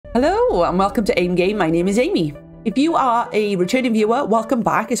Hello and welcome to Aim Game. My name is Amy. If you are a returning viewer, welcome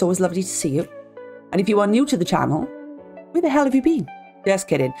back. It's always lovely to see you. And if you are new to the channel, where the hell have you been? Just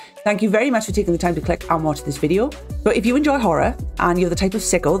kidding. Thank you very much for taking the time to click and watch this video. So if you enjoy horror and you're the type of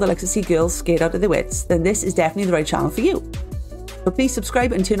sicko that likes to see girls scared out of their wits, then this is definitely the right channel for you. So please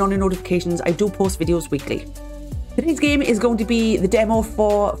subscribe and turn on your notifications. I do post videos weekly. Today's game is going to be the demo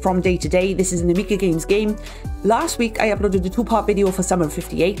for From Day to Day. This is an Emika Games game. Last week I uploaded a 2-part video for Summer of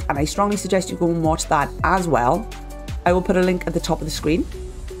 58 and I strongly suggest you go and watch that as well. I will put a link at the top of the screen.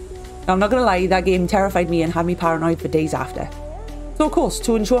 Now I'm not going to lie, that game terrified me and had me paranoid for days after. So of course,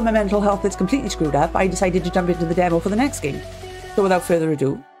 to ensure my mental health is completely screwed up, I decided to jump into the demo for the next game. So without further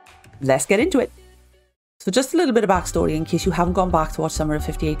ado, let's get into it. So just a little bit of backstory in case you haven't gone back to watch Summer of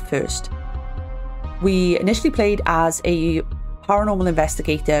 58 first. We initially played as a paranormal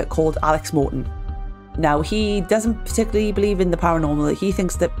investigator called Alex Morton. Now, he doesn't particularly believe in the paranormal. He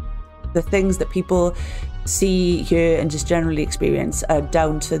thinks that the things that people see, hear, and just generally experience are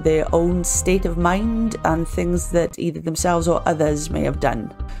down to their own state of mind and things that either themselves or others may have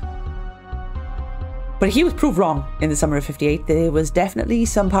done. But he was proved wrong in the Summer of 58. There was definitely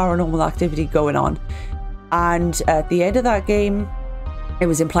some paranormal activity going on. And at the end of that game, it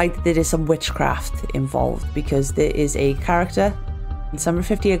was implied that there is some witchcraft involved because there is a character in Summer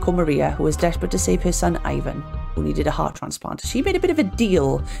 58 called Maria who was desperate to save her son Ivan, who needed a heart transplant. She made a bit of a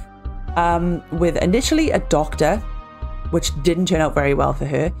deal with initially a doctor, which didn't turn out very well for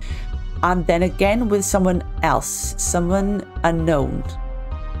her, and then again with someone else, someone unknown,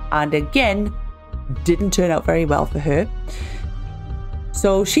 and again didn't turn out very well for her.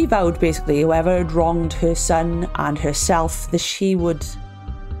 So she vowed basically whoever had wronged her son and herself that she would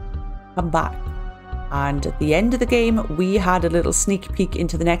come back. And at the end of the game we had a little sneak peek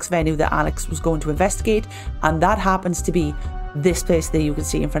into the next venue that Alex was going to investigate, and that happens to be this place that you can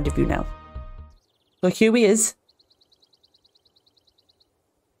see in front of you now. So here he is.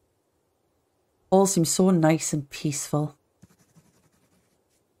 All seems so nice and peaceful.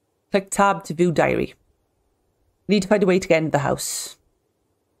 Click tab to view diary. Need to find a way to get into the house.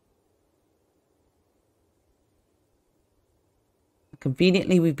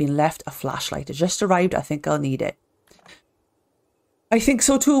 Conveniently, we've been left a flashlight. It just arrived. I think I'll need it. I think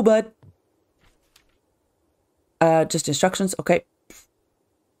so too, bud. Just instructions. Okay.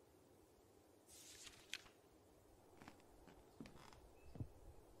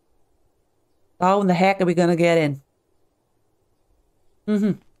 How in the heck are we going to get in?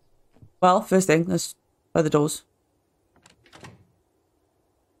 Well, first thing, let's try the doors.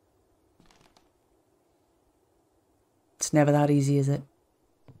 It's never that easy, is it?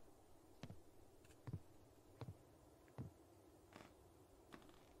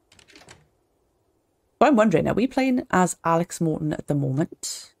 So I'm wondering, are we playing as Alex Morton at the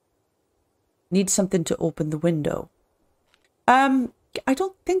moment? Need something to open the window. I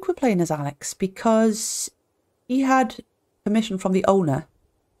don't think we're playing as Alex because he had permission from the owner.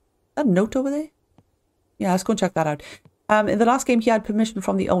 Is that a note over there? Yeah, let's go and check that out. In the last game, he had permission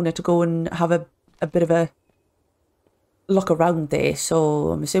from the owner to go and have a bit of a look around there,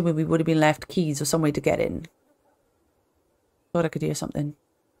 so I'm assuming we would have been left keys or some way to get in. Thought I could hear something.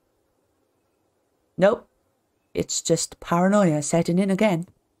 Nope. It's just paranoia setting in again.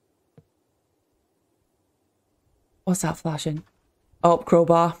 What's that flashing? Oh,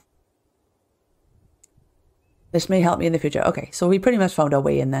 crowbar. This may help me in the future. Okay, so we pretty much found our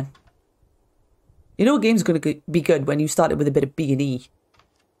way in then. You know a game's going to be good when you start it with a bit of B&E.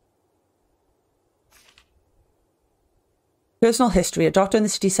 Personal history. A doctor in the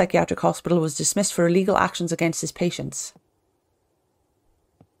city psychiatric hospital was dismissed for illegal actions against his patients.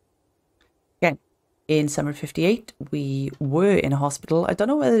 Again, in Summer 58, we were in a hospital. I don't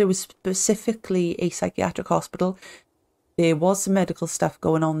know whether it was specifically a psychiatric hospital. There was some medical stuff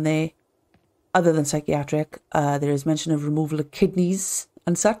going on there. Other than psychiatric, there is mention of removal of kidneys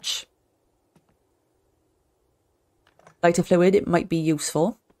and such. Lighter fluid, it might be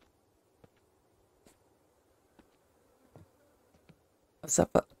useful. What's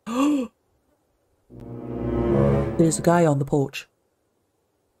up? There's a guy on the porch.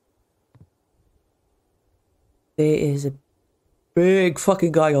 There is a big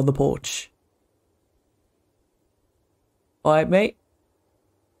fucking guy on the porch. Alright, mate.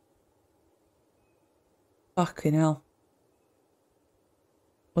 Fucking hell.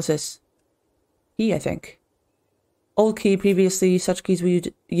 What's this? Key, I think. Old key previously. Such keys were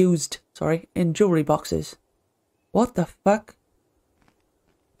used, in jewelry boxes. What the fuck?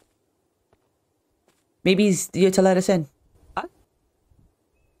 Maybe he's here to let us in. Huh?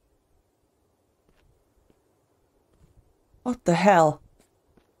 What the hell?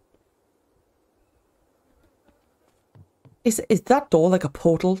 Is that door like a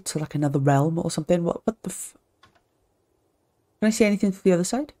portal to like another realm or something? What the f... Can I see anything from the other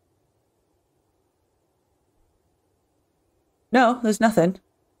side? No, there's nothing.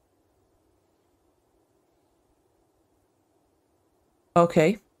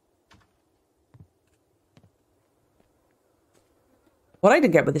 Okay. What I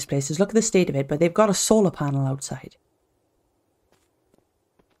didn't get with this place is look at the state of it, but they've got a solar panel outside.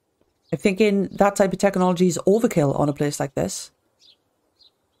 I'm thinking that type of technology is overkill on a place like this.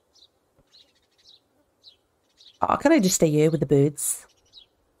 Oh, can I just stay here with the birds?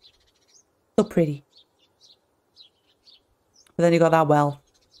 So pretty. But then you got that well.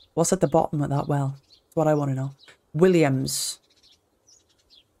 What's at the bottom of that well? That's what I want to know. Williams.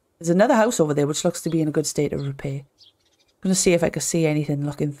 There's another house over there which looks to be in a good state of repair. I'm going to see if I can see anything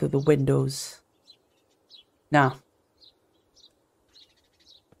looking through the windows. Nah.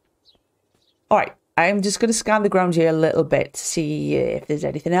 Alright, I'm just going to scan the ground here a little bit to see if there's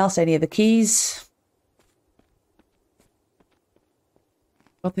anything else, any of the keys.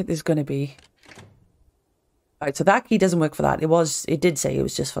 I don't think there's going to be. Alright, so that key doesn't work for that. It did say it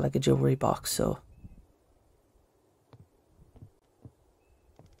was just for like a jewelry box, so.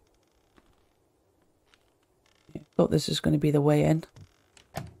 I thought this was going to be the way in.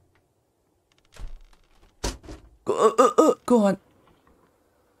 Go on.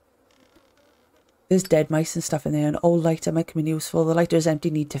 There's dead mice and stuff in there. An old lighter might come in useful. The lighter is empty,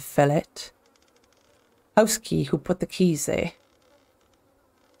 need to fill it. House key, who put the keys there?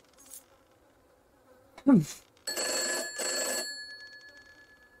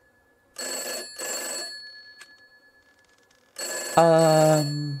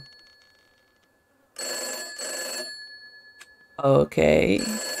 Okay.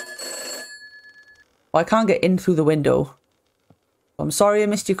 Well, I can't get in through the window. I'm sorry I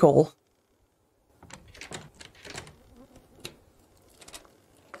missed your call.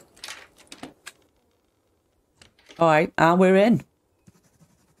 Alright, and we're in.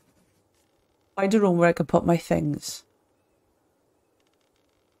 Find a room where I can put my things.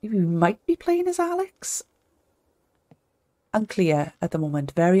 Maybe we might be playing as Alex? Unclear at the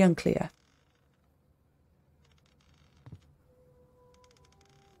moment. Very unclear.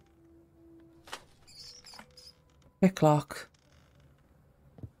 Pick lock.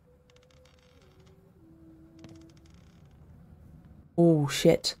 Oh,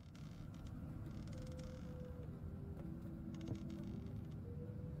 shit.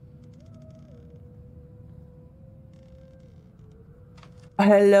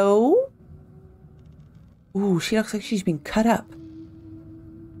 Hello? Ooh, she looks like she's been cut up.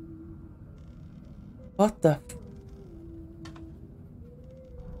 What the...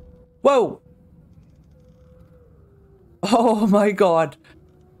 Whoa! Oh my god.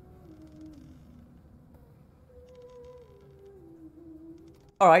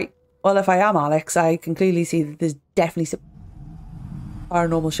 Alright. Well, if I am Alex, I can clearly see that there's definitely some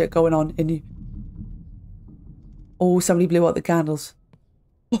paranormal shit going on in you. Oh, somebody blew out the candles.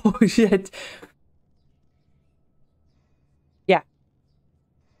 Oh, shit. Yeah.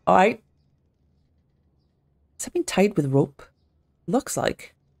 Alright. Something tied with rope. Looks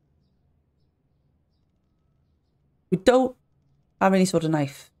like. We don't have any sort of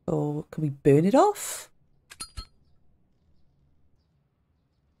knife. So can we burn it off?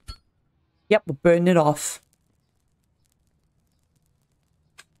 Yep, we're burning it off.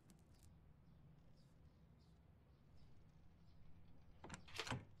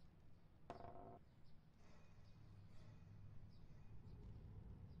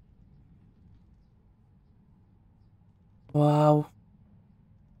 Wow.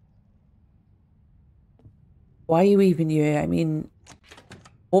 Why are you even here? I mean,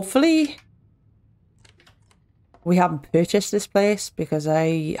 hopefully we haven't purchased this place because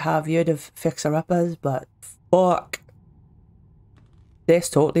I have heard of fixer-uppers, but fuck. This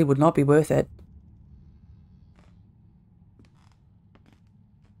totally would not be worth it.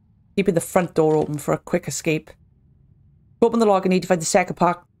 Keeping the front door open for a quick escape. To open the lock, I need to find the second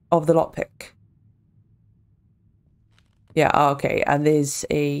part of the lockpick. Yeah, okay, and there's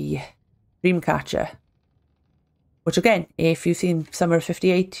a dream catcher. Which again, if you've seen Summer of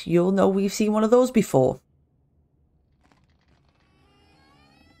 58, you'll know we've seen one of those before.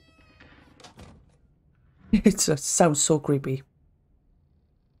 It just sounds so creepy.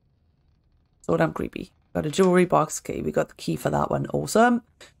 So damn creepy. Got a jewelry box. Okay, we got the key for that one. Awesome.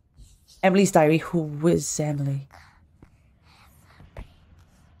 Emily's diary. Who is Emily?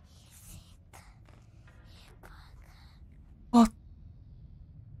 What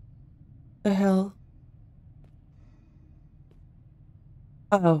the hell?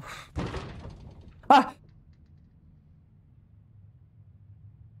 Oh. Ah!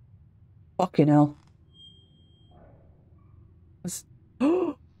 Fucking hell.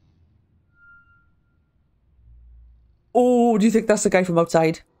 Oh, do you think that's the guy from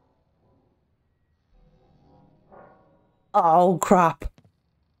outside? Oh, crap.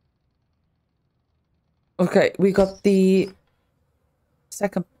 Okay, we got the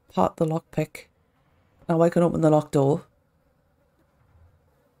second part of the lockpick. Now I can open the locked door.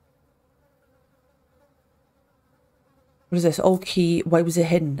 What is this? Old key. Why was it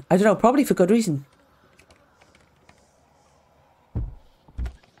hidden? I don't know. Probably for good reason.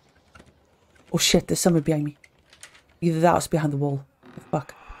 Oh shit, there's someone behind me. Either that or it's behind the wall. What the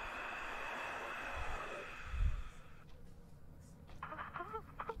fuck?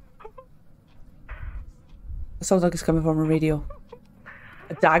 It sounds like it's coming from a radio.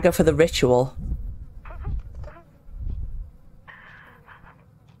 A dagger for the ritual.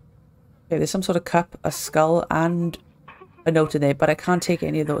 Okay, there's some sort of cup, a skull, and a note in there, but I can't take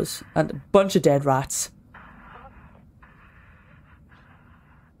any of those. And a bunch of dead rats.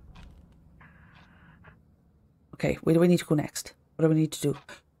 Okay, where do we need to go next? What do we need to do?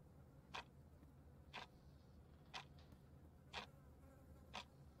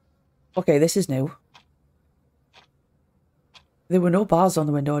 Okay, this is new. There were no bars on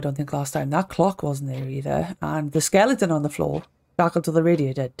the window, I don't think, last time. That clock wasn't there either. And the skeleton on the floor, shackled to the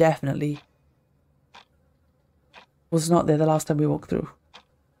radiator, definitely was not there the last time we walked through.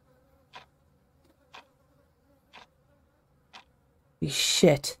 Holy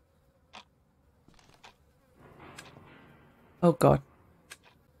shit. Oh god.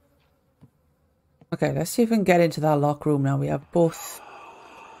 Okay, let's see if we can get into that lock room now. We have both.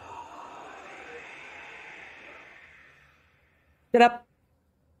 Get up.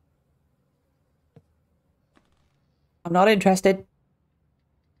 I'm not interested.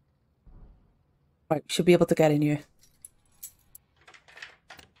 Right, we should be able to get in here.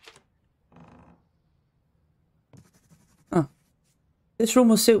 Oh. This room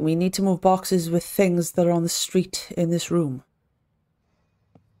will suit me. Need to move boxes with things that are on the street in this room.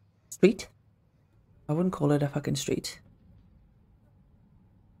 Street? I wouldn't call it a fucking street.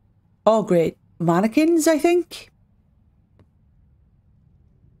 Oh, great. Mannequins, I think?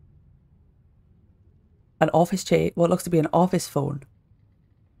 An office chair. What looks to be an office phone.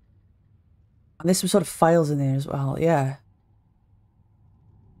 And there's some sort of files in there as well. Yeah.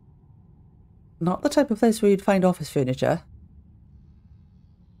 Not the type of place where you'd find office furniture.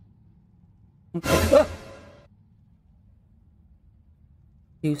 Okay.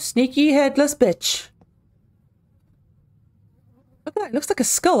 You sneaky headless bitch. Look at that. It looks like a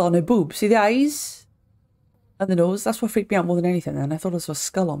skull on her boob. See the eyes? And the nose? That's what freaked me out more than anything then. I thought it was a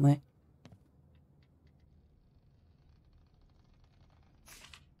skull on there.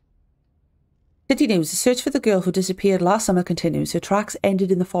 City news. The search for the girl who disappeared last summer continues. Her tracks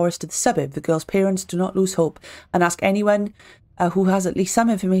ended in the forest of the suburb. The girl's parents do not lose hope and ask anyone who has at least some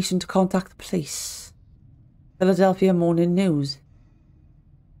information to contact the police. Philadelphia Morning News.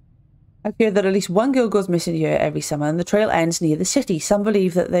 I hear that at least one girl goes missing here every summer and the trail ends near the city. Some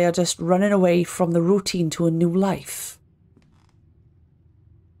believe that they are just running away from the routine to a new life.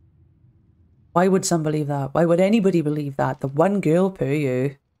 Why would some believe that? Why would anybody believe that? The one girl per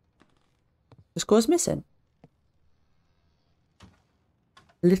year just goes missing.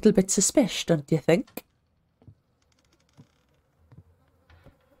 A little bit suspicious, don't you think?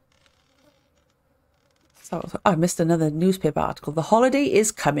 So, I missed another newspaper article. The holiday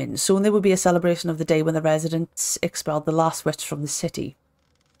is coming. Soon there will be a celebration of the day when the residents expelled the last witch from the city.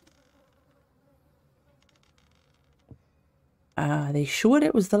 Are they sure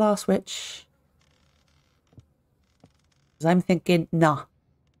it was the last witch? Because I'm thinking, nah.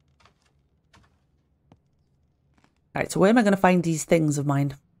 Alright, so where am I going to find these things of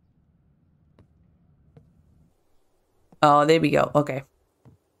mine? Oh, there we go. Okay.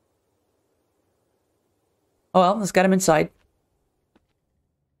 Oh well, let's get him inside.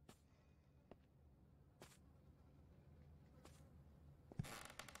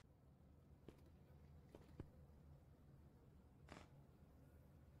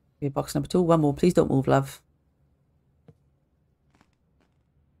 Okay, box number 2. One more. Please don't move, love.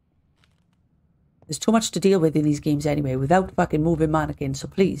 There's too much to deal with in these games anyway, without fucking moving mannequins, so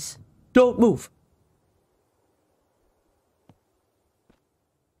please, don't move.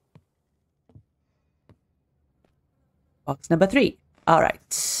 Box number 3.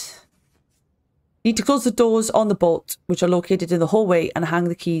 Alright. Need to close the doors on the bolt, which are located in the hallway, and hang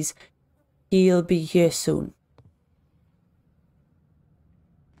the keys. He'll be here soon.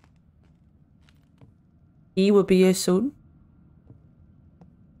 He will be here soon.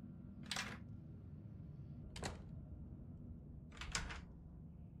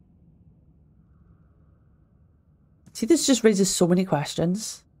 See, this just raises so many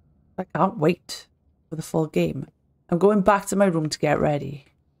questions. I can't wait for the full game. I'm going back to my room to get ready.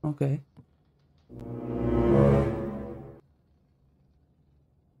 Okay.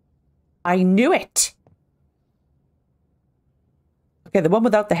 I knew it! Okay, the one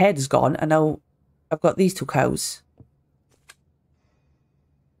without the head is gone, and now I've got these two cows.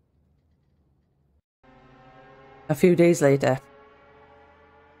 A few days later.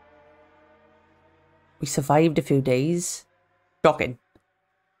 We survived a few days. Shocking.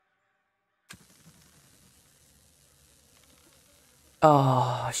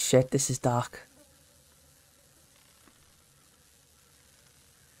 Oh, shit, this is dark.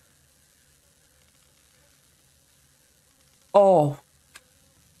 Oh.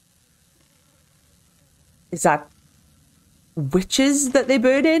 Is that witches that they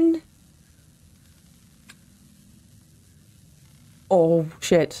burn in? Oh,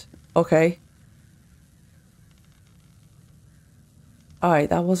 shit. Okay.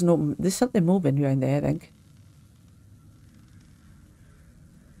 Alright, that wasn't open. There's something moving behind there, I think.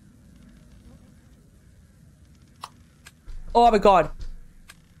 Oh my god.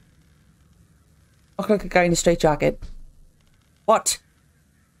 Look like a guy in a straight jacket. What?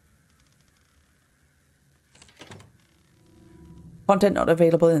 Content not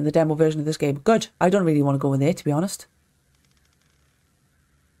available in the demo version of this game. Good. I don't really want to go in there, to be honest.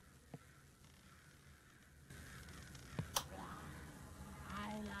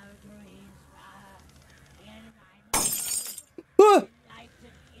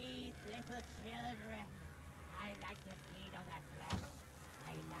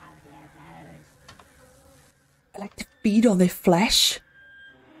 I like to feed on their flesh.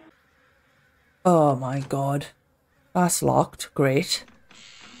 Oh my god. That's locked. Great.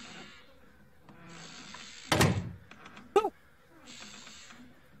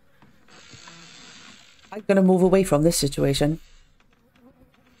 I'm gonna move away from this situation.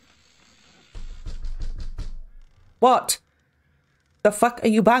 What? The fuck are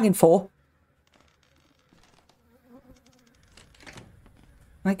you banging for?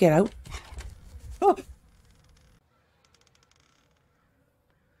 Can I get out? Oh.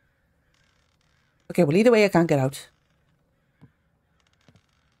 Okay, well either way I can't get out.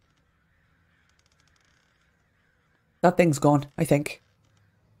 That thing's gone, I think.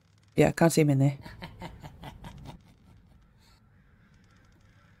 Yeah, I can't see him in there.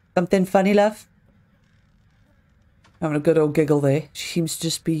 Something funny, love? Having a good old giggle there. She seems to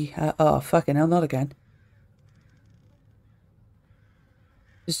just be... oh, fucking hell, not again.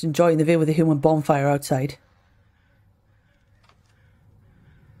 Just enjoying the view with a human bonfire outside.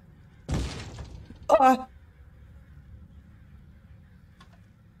 Oh!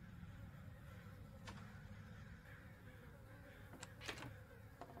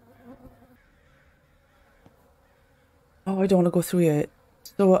 Oh, I don't want to go through it.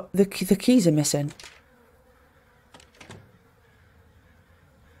 So the keys are missing.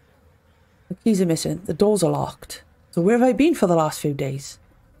 The keys are missing. The doors are locked. So where have I been for the last few days?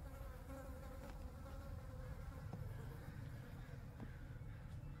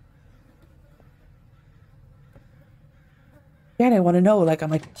 Again, I want to know, like,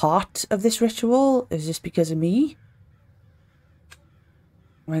 am I part of this ritual? Is this because of me?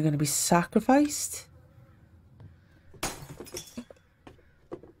 Am I going to be sacrificed?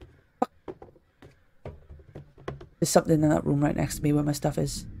 There's something in that room right next to me where my stuff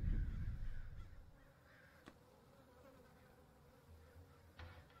is.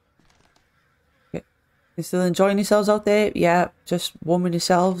 Okay. You still enjoying yourselves out there? Yeah, just warming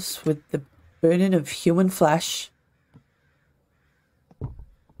yourselves with the burning of human flesh.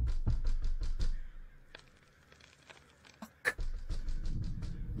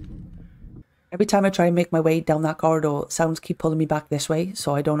 Every time I try and make my way down that corridor, sounds keep pulling me back this way,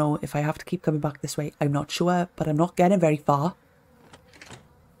 so I don't know if I have to keep coming back this way. I'm not sure, but I'm not getting very far.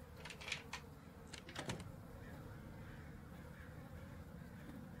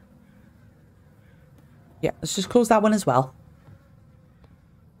 Yeah, let's just close that one as well.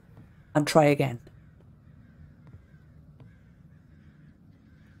 And try again.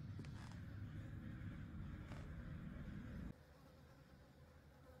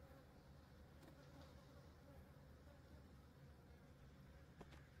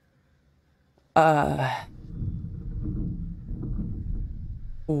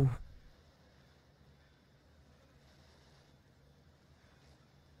 Ooh.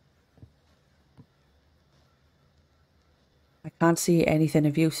 I can't see anything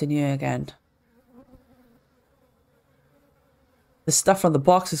of use in here again. The stuff from the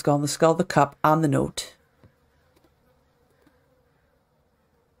box is gone, the skull, the cup, and the note.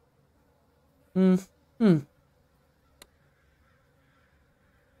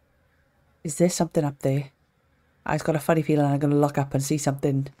 Is there something up there? I've got a funny feeling I'm going to look up and see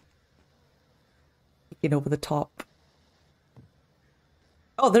something peeking over the top.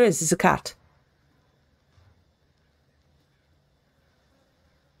 Oh, there is. There's a cat.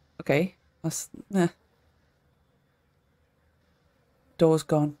 Okay. That's... Door's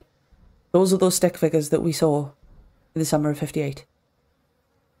gone. Those are those stick figures that we saw in the summer of 58.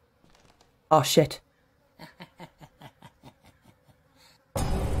 Oh, shit.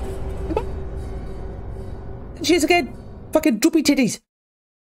 She is again. Fucking droopy titties.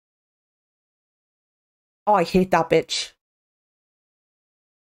 Oh, I hate that bitch.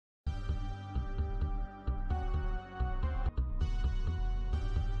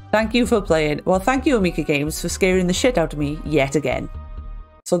 Thank you for playing. Well, thank you, Emika Games, for scaring the shit out of me yet again.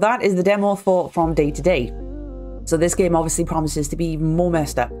 So that is the demo for From Day to Day. So this game obviously promises to be even more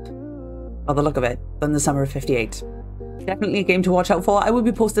messed up, by the look of it, than the summer of 58. Definitely a game to watch out for. I will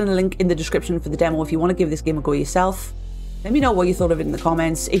be posting a link in the description for the demo if you want to give this game a go yourself. Let me know what you thought of it in the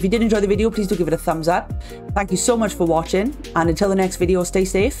comments. If you did enjoy the video, please do give it a thumbs up. Thank you so much for watching, and until the next video, stay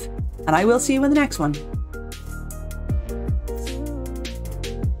safe, and I will see you in the next one.